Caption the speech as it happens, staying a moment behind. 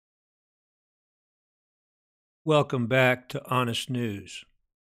Welcome back to Honest News.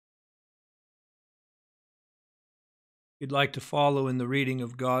 If you'd like to follow in the reading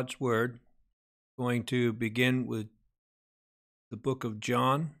of God's Word, I'm going to begin with the book of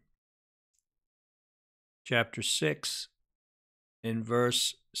John, chapter 6, and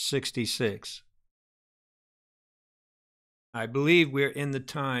verse 66. I believe we're in the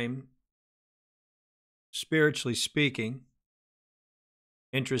time, spiritually speaking,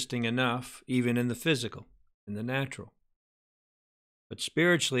 interesting enough, even in the physical, in the natural. But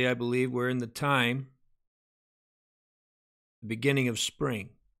spiritually, I believe we're in the time, the beginning of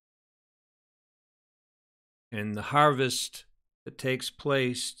spring. And the harvest that takes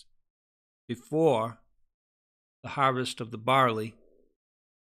place before the harvest of the barley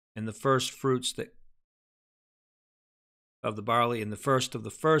and the first fruits of the barley and the first of the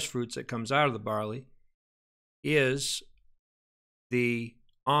first fruits that comes out of the barley is the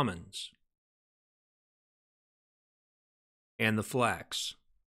almonds and the flax.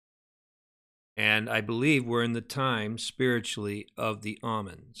 And I believe we're in the time spiritually of the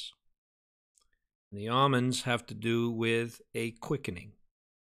almonds. And the almonds have to do with a quickening.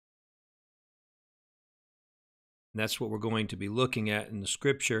 And that's what we're going to be looking at in the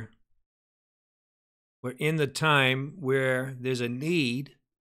scripture. We're in the time where there's a need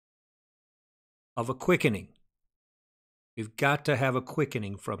of a quickening. We've got to have a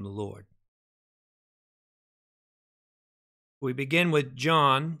quickening from the Lord. We begin with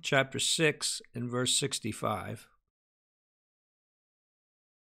John chapter 6 and verse 65.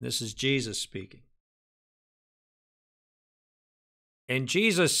 This is Jesus speaking. And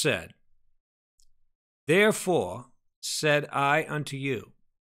Jesus said, "Therefore said I unto you,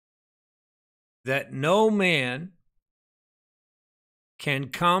 that no man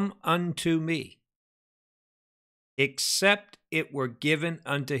can come unto me, except it were given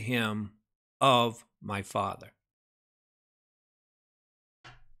unto him of my Father."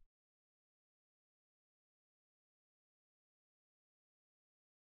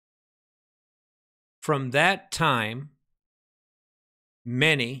 From that time,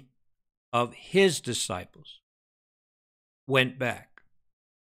 many of his disciples went back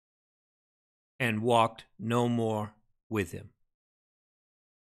and walked no more with him.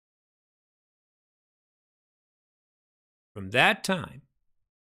 From that time,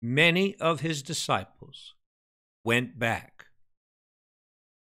 many of his disciples went back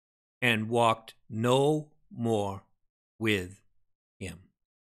and walked no more with him.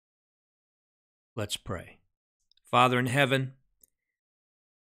 Let's pray. Father in heaven,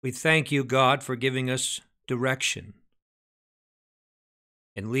 we thank you, God, for giving us direction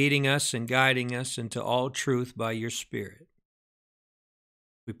and leading us and guiding us into all truth by your Spirit.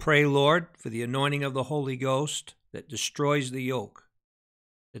 We pray, Lord, for the anointing of the Holy Ghost that destroys the yoke,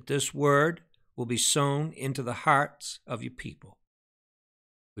 that this word will be sown into the hearts of your people.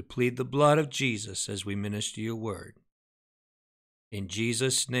 We plead the blood of Jesus as we minister your word. In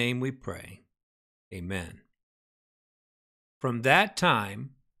Jesus' name we pray. Amen. From that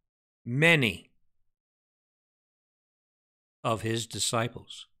time, many of his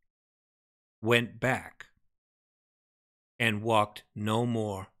disciples went back and walked no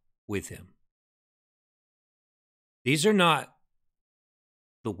more with him. These are not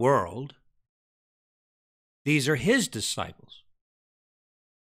the world. These are his disciples.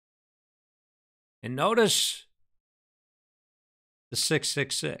 And notice the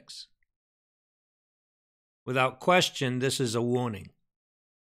 666. Without question, this is a warning.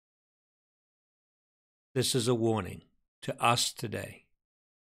 This is a warning to us today.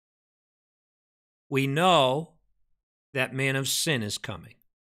 We know that man of sin is coming,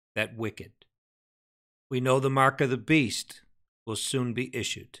 that wicked. We know the mark of the beast will soon be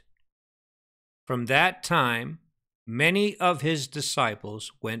issued. From that time, many of his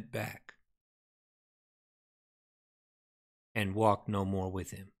disciples went back and walked no more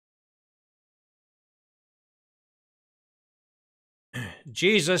with him.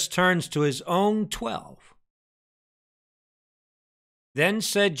 Jesus turns to his own 12. Then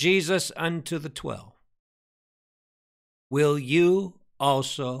said Jesus unto the 12, "Will you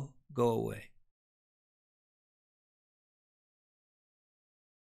also go away?"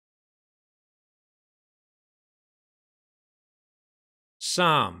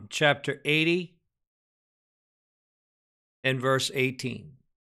 Psalm chapter 80 and verse 18.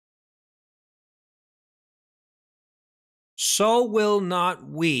 So will not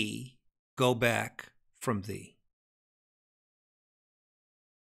we go back from thee.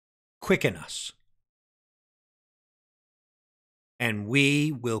 Quicken us, and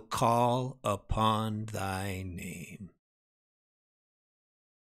we will call upon thy name.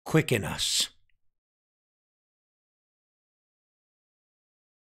 Quicken us,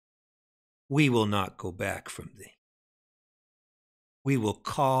 we will not go back from thee. We will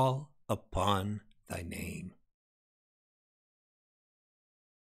call upon thy name.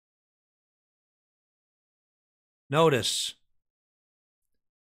 Notice,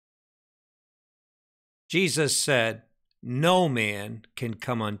 Jesus said, no man can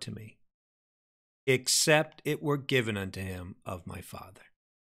come unto me, except it were given unto him of my Father.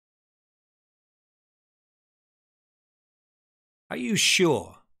 Are you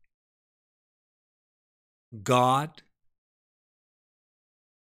sure God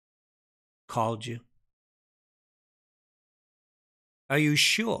called you? Are you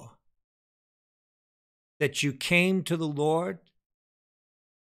sure that you came to the Lord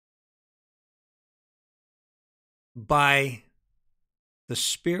by the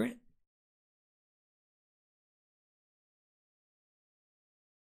Spirit?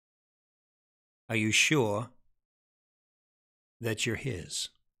 Are you sure that you're His?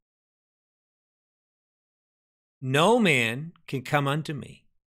 No man can come unto me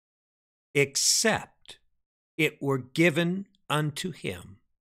except it were given unto him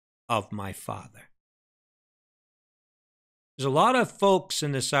of my Father. There's a lot of folks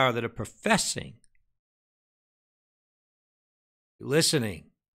in this hour that are professing, listening,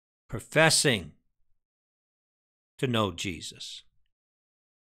 professing to know Jesus.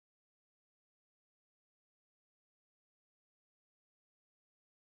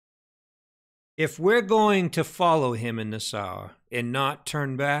 If we're going to follow him in this hour and not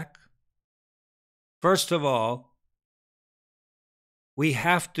turn back, first of all, we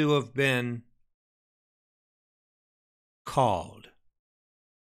have to have been called.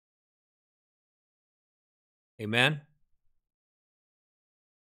 Amen?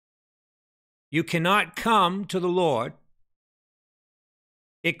 You cannot come to the Lord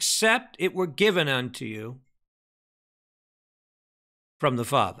except it were given unto you from the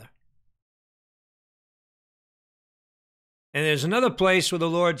Father. And there's another place where the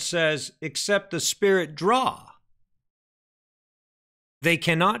Lord says, except the Spirit draw, they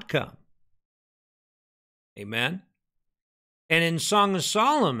cannot come. Amen? And in Song of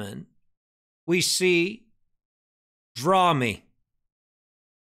Solomon, we see, draw me,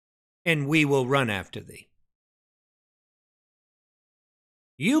 and we will run after thee.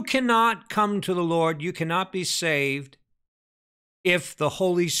 You cannot come to the Lord, you cannot be saved if the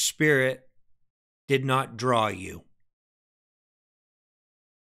Holy Spirit did not draw you.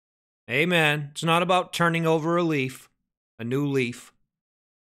 Amen. It's not about turning over a leaf, a new leaf.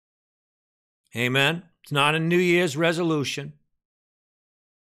 Amen. It's not a New Year's resolution.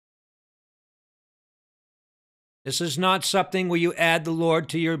 This is not something where you add the Lord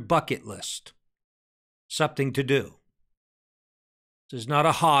to your bucket list. Something to do. This is not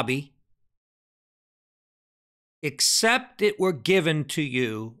a hobby. Except it were given to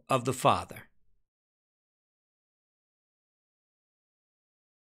you of the Father.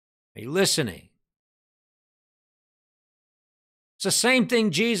 Are you listening? It's the same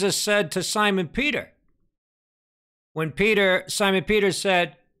thing Jesus said to Simon Peter. When Simon Peter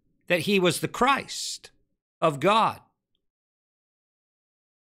said that he was the Christ of God.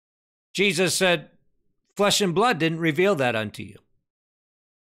 Jesus said, flesh and blood didn't reveal that unto you,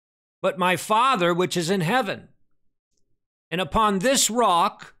 but my Father which is in heaven. And upon this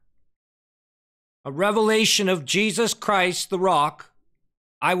rock, a revelation of Jesus Christ, the rock,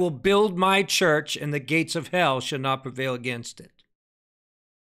 I will build my church, and the gates of hell shall not prevail against it.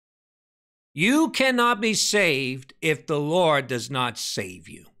 You cannot be saved if the Lord does not save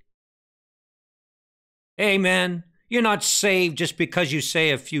you. Amen. You're not saved just because you say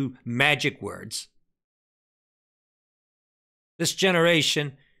a few magic words. This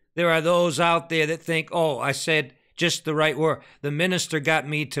generation, there are those out there that think, oh, I said just the right word. The minister got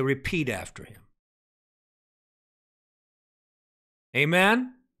me to repeat after him.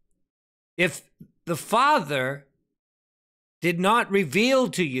 Amen? If the Father did not reveal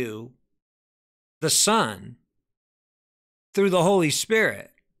to you the Son through the Holy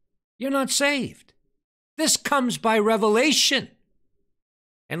Spirit, you're not saved. This comes by revelation.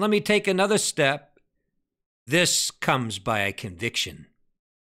 And let me take another step. This comes by a conviction.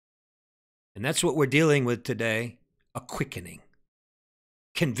 And that's what we're dealing with today, a quickening.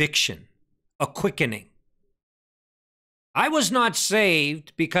 Conviction, a quickening. I was not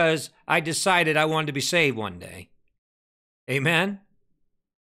saved because I decided I wanted to be saved one day. Amen?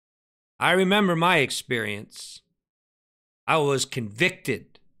 I remember my experience. I was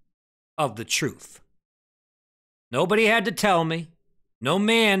convicted of the truth. Nobody had to tell me. No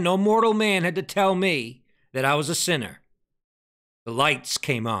man, no mortal man had to tell me that I was a sinner. The lights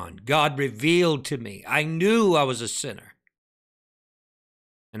came on. God revealed to me. I knew I was a sinner.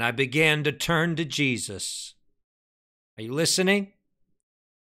 and I began to turn to Jesus. Are you listening?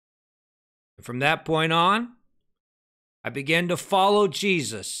 And from that point on, I began to follow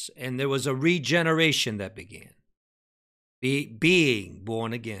Jesus, and there was a regeneration that began. Being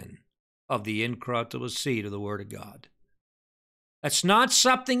born again of the incorruptible seed of the Word of God. That's not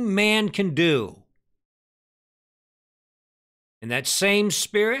something man can do. And that same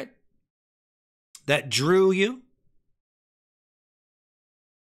Spirit that drew you,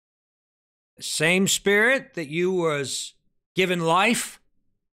 the same Spirit that you was given life,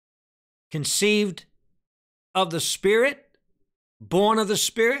 conceived of the Spirit, born of the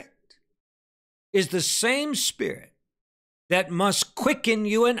Spirit, is the same Spirit that must quicken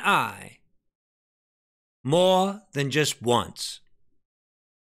you and I more than just once.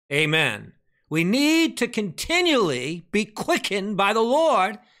 Amen. We need to continually be quickened by the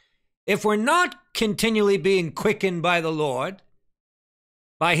Lord. If we're not continually being quickened by the Lord,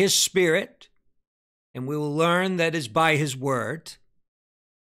 by His Spirit, and we will learn that is by His Word,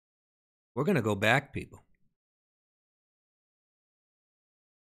 we're going to go back, people.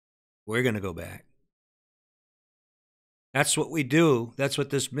 We're going to go back. That's what we do. That's what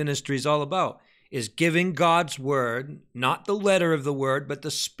this ministry is all about, is giving God's Word, not the letter of the Word, but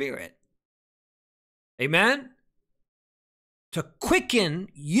the Spirit. Amen? To quicken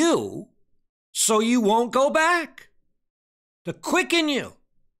you so you won't go back. To quicken you.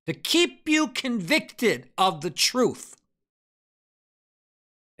 To keep you convicted of the truth.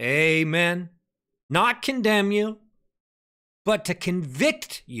 Amen. Not condemn you, but to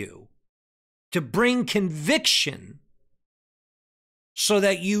convict you. To bring conviction so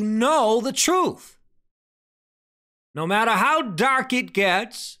that you know the truth. No matter how dark it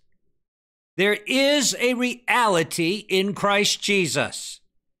gets, there is a reality in Christ Jesus.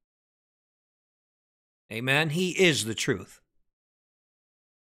 Amen. He is the truth.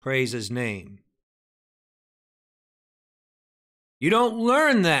 Praise His name. You don't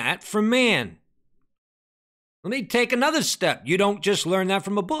learn that from man. Let me take another step. You don't just learn that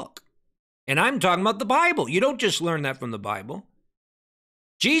from a book. And I'm talking about the Bible. You don't just learn that from the Bible.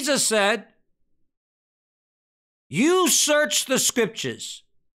 Jesus said, you search the Scriptures.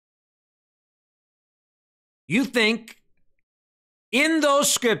 You think in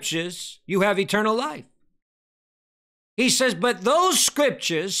those Scriptures you have eternal life. He says, but those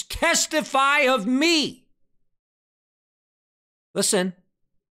Scriptures testify of me. Listen,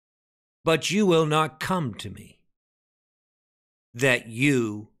 but you will not come to me that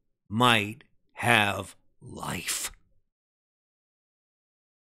you might have life.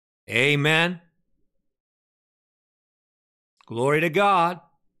 Amen. Glory to God.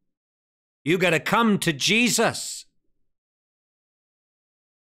 You got to come to Jesus.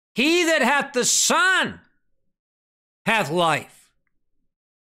 He that hath the Son hath life.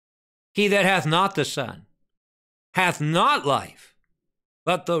 He that hath not the Son hath not life,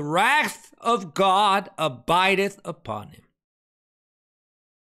 but the wrath of God abideth upon him.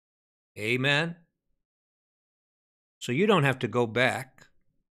 Amen. So you don't have to go back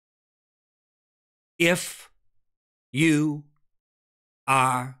if you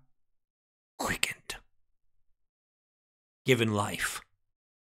are quickened, given life,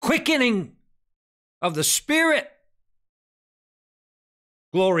 quickening of the Spirit.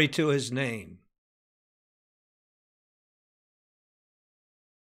 Glory to His name.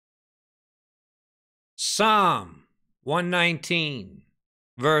 Psalm 119,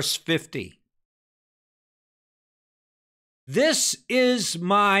 verse 50. This is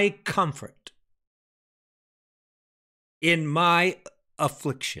my comfort in my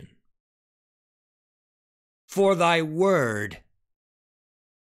affliction, for thy word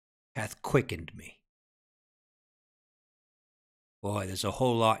hath quickened me. Boy, there's a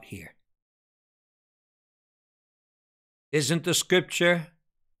whole lot here. Isn't the scripture,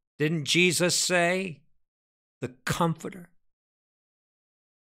 didn't Jesus say, the Comforter?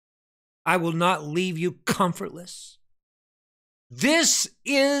 I will not leave you comfortless. This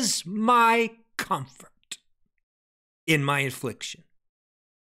is my comfort in my affliction.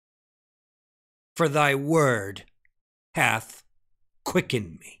 For thy word hath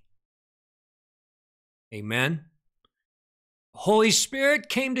quickened me. Amen. The Holy Spirit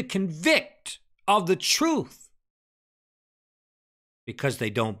came to convict of the truth because they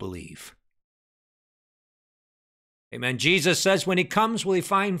don't believe. Amen. Jesus says when He comes, will He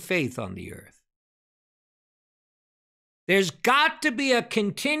find faith on the earth? There's got to be a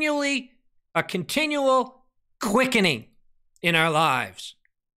continual quickening in our lives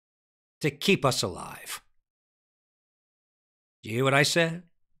to keep us alive. Do you hear what I said?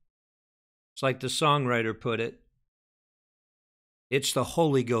 It's like the songwriter put it. It's the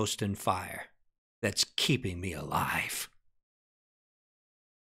Holy Ghost and fire that's keeping me alive.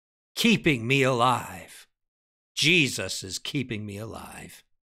 Keeping me alive. Jesus is keeping me alive.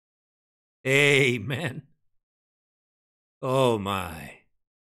 Amen. Oh my.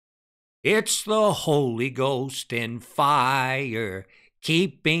 It's the Holy Ghost and fire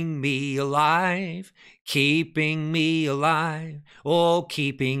keeping me alive, keeping me alive, oh,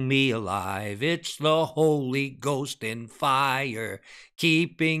 keeping me alive. It's the Holy Ghost and fire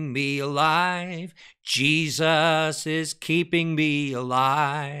keeping me alive. Jesus is keeping me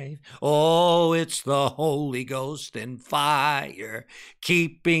alive. Oh, it's the Holy Ghost and fire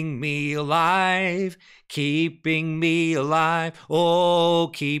keeping me alive, keeping me alive. Oh,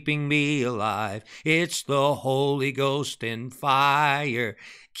 keeping me alive. It's the Holy Ghost and fire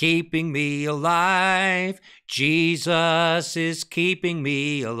keeping me alive. Jesus is keeping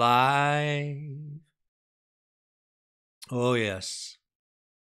me alive. Oh, yes.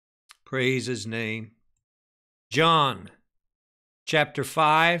 Praise his name. John chapter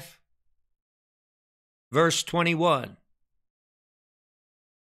 5, verse 21.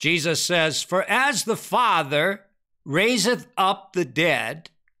 Jesus says, "For as the Father raiseth up the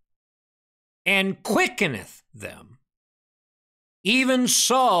dead and quickeneth them, even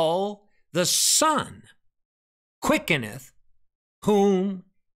so the Son quickeneth whom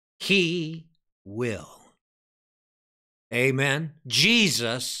he will." Amen.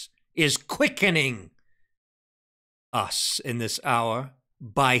 Jesus is quickening us in this hour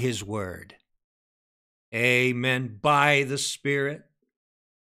by his word. Amen. By the Spirit,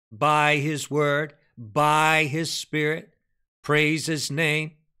 by his word, by his Spirit. Praise his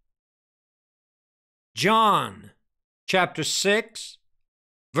name. John chapter 6,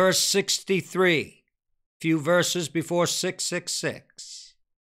 verse 63, few verses before 666.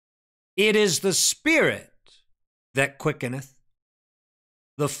 "It is the Spirit that quickeneth,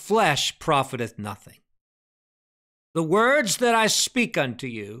 the flesh profiteth nothing. The words that I speak unto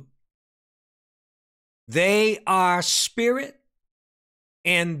you, they are spirit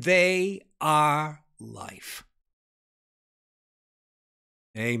and they are life."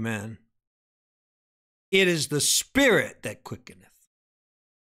 Amen. It is the Spirit that quickeneth.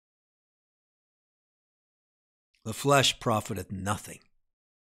 The flesh profiteth nothing.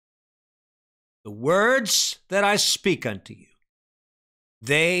 The words that I speak unto you,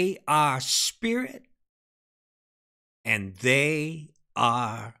 they are spirit and they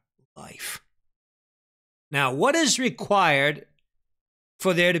are life. Now, what is required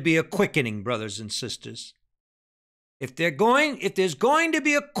for there to be a quickening, brothers and sisters? If there's going to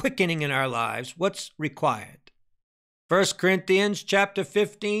be a quickening in our lives, what's required? 1 Corinthians chapter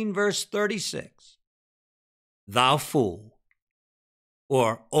 15, verse 36. "Thou fool,"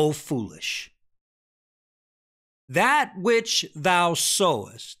 or "O foolish, that which thou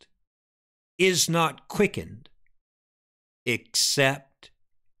sowest is not quickened, except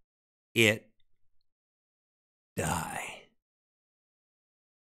it die."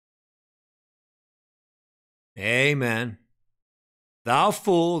 Amen. "Thou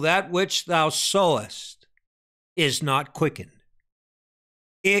fool, that which thou sowest is not quickened,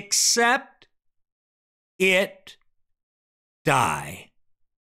 except it die."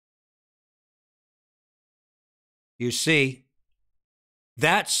 You see,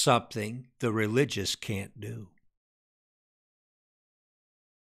 that's something the religious can't do.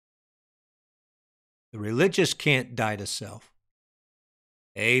 The religious can't die to self.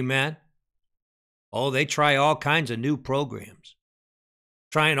 Amen. Oh, they try all kinds of new programs,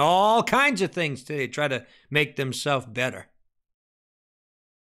 trying all kinds of things to try to make themselves better.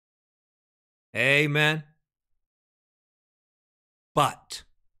 Amen. But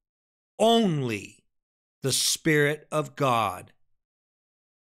only the Spirit of God,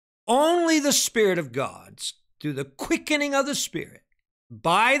 only the Spirit of God, through the quickening of the Spirit,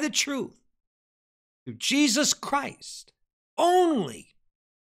 by the truth, through Jesus Christ, only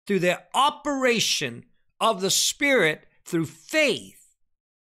through the operation of the Spirit through faith,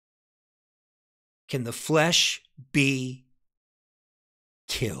 can the flesh be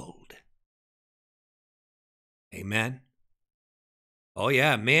killed. Amen. Oh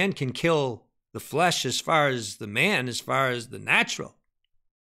yeah, man can kill the flesh as far as the man, as far as the natural,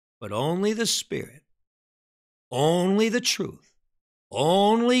 but only the Spirit, only the truth,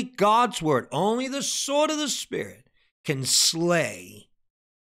 only God's word, only the sword of the Spirit can slay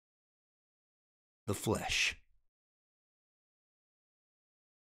the flesh.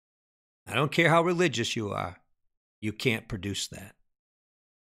 I don't care how religious you are, you can't produce that.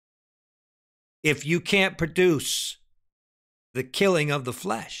 If you can't produce the killing of the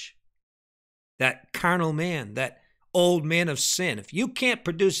flesh, that carnal man, that old man of sin. If you can't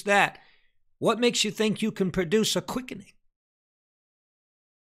produce that, what makes you think you can produce a quickening?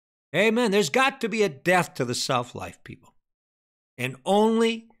 Amen. There's got to be a death to the self-life, people. And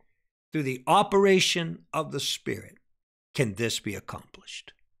only through the operation of the Spirit can this be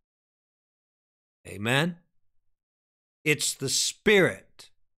accomplished. Amen. It's the Spirit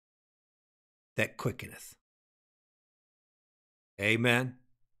that quickeneth. Amen.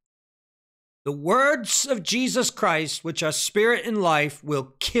 The words of Jesus Christ, which are spirit and life,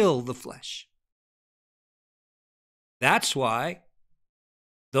 will kill the flesh. That's why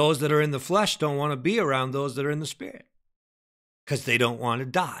those that are in the flesh don't want to be around those that are in the Spirit, because they don't want to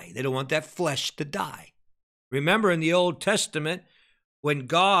die. They don't want that flesh to die. Remember in the Old Testament, when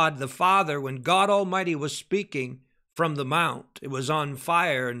God, the Father, when God Almighty was speaking from the mount, it was on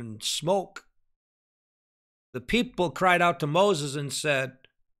fire and smoke. The people cried out to Moses and said,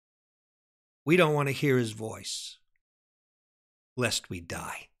 we don't want to hear his voice, lest we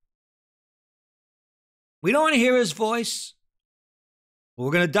die. We don't want to hear his voice.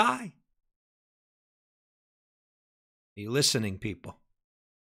 We're going to die. Are you listening, people?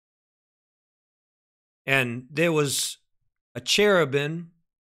 And there was a cherubim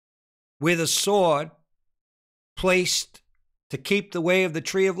with a sword placed to keep the way of the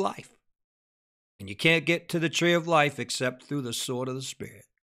tree of life. And you can't get to the tree of life except through the sword of the Spirit.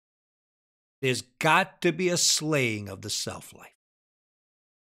 There's got to be a slaying of the self-life.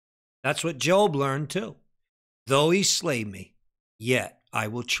 That's what Job learned too. Though he slay me, yet I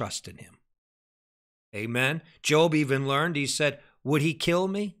will trust in him. Amen. Job even learned, he said, would he kill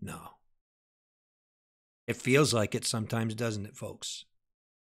me? No. It feels like it sometimes, doesn't it, folks?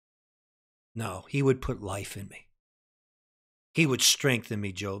 No, he would put life in me. He would strengthen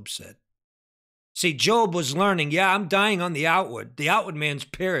me, Job said. See, Job was learning, I'm dying on the outward. The outward man's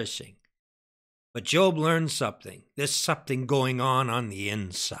perishing. But Job learned something. There's something going on the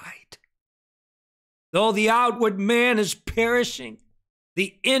inside. Though the outward man is perishing,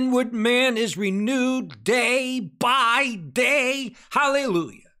 the inward man is renewed day by day.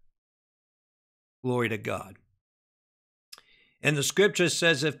 Hallelujah. Glory to God. And the scripture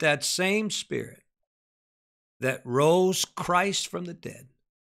says, if that same Spirit that rose Christ from the dead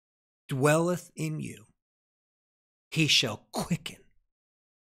dwelleth in you, he shall quicken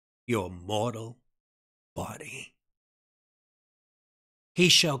your mortal body. He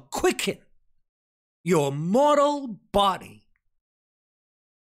shall quicken your mortal body.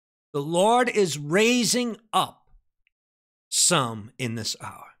 The Lord is raising up some in this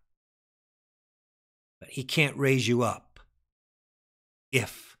hour. But he can't raise you up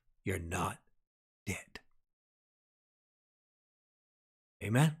if you're not dead.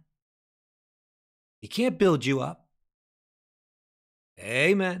 Amen? He can't build you up.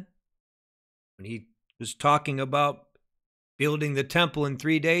 Amen. When he was talking about building the temple in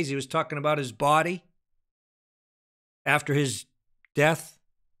 3 days, he was talking about his body after his death,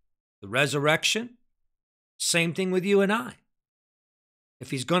 the resurrection. Same thing with you and I. If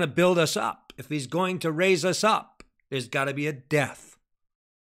he's going to build us up, if he's going to raise us up, there's got to be a death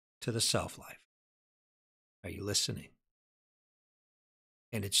to the self-life. Are you listening?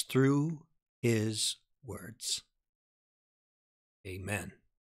 And it's through his words. Amen.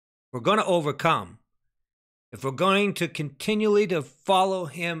 We're going to overcome. If we're going to continually to follow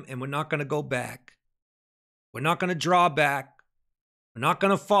him and we're not going to go back, we're not going to draw back, we're not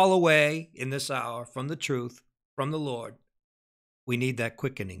going to fall away in this hour from the truth, from the Lord, we need that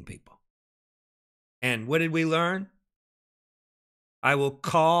quickening, people. And what did we learn? I will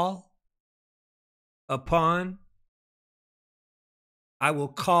call upon the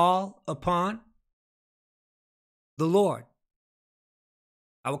Lord.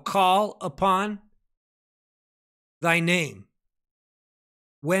 I will call upon thy name.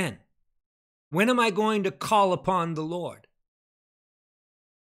 When? When am I going to call upon the Lord?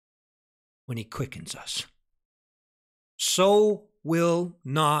 When he quickens us. So will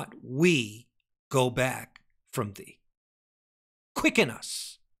not we go back from thee. Quicken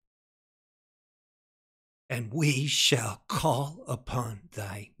us, and we shall call upon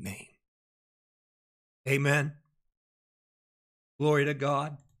thy name. Amen. Glory to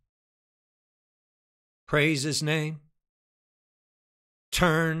God. Praise his name.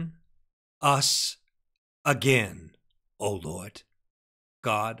 Turn us again, O Lord,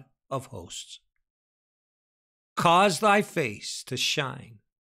 God of hosts. Cause thy face to shine,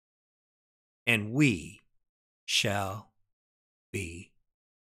 and we shall be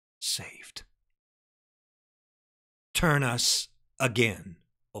saved. Turn us again,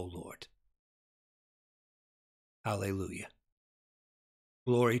 O Lord. Hallelujah.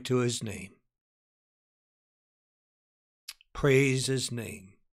 Glory to his name. Praise his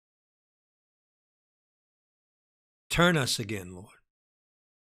name. Turn us again, Lord.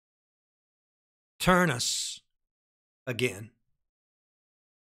 Turn us again.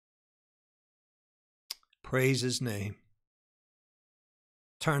 Praise his name.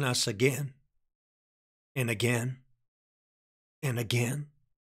 Turn us again and again and again.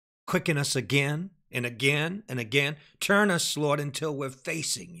 Quicken us again and again and again. Turn us, Lord, until we're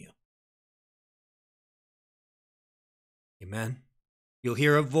facing you. Amen. You'll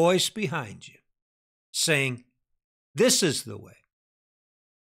hear a voice behind you saying, this is the way.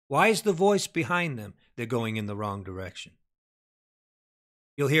 Why is the voice behind them? They're going in the wrong direction.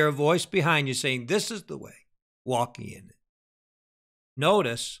 You'll hear a voice behind you saying, this is the way. Walk ye in it.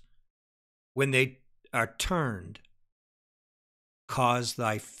 Notice, when they are turned, cause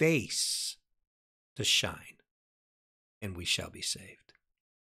thy face to shine, and we shall be saved.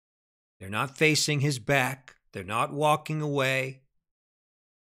 They're not facing his back. They're not walking away.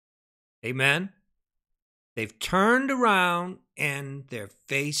 Amen? They've turned around and they're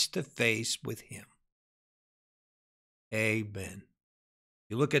face to face with him. Amen.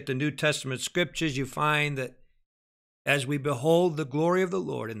 You look at the New Testament scriptures, you find that as we behold the glory of the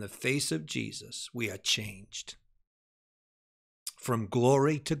Lord in the face of Jesus, we are changed. From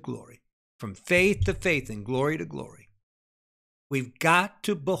glory to glory, from faith to faith and glory to glory. We've got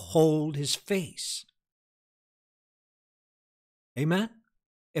to behold his face. Amen?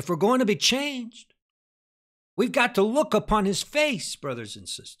 If we're going to be changed, we've got to look upon his face, brothers and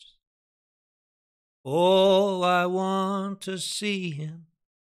sisters. Oh, I want to see him.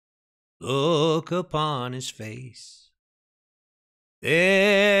 Look upon his face.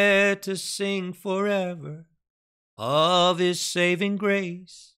 There to sing forever of his saving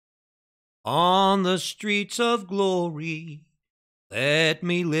grace. On the streets of glory, let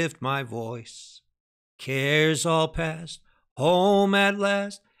me lift my voice. Cares all past, home at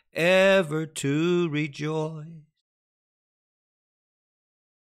last, ever to rejoice.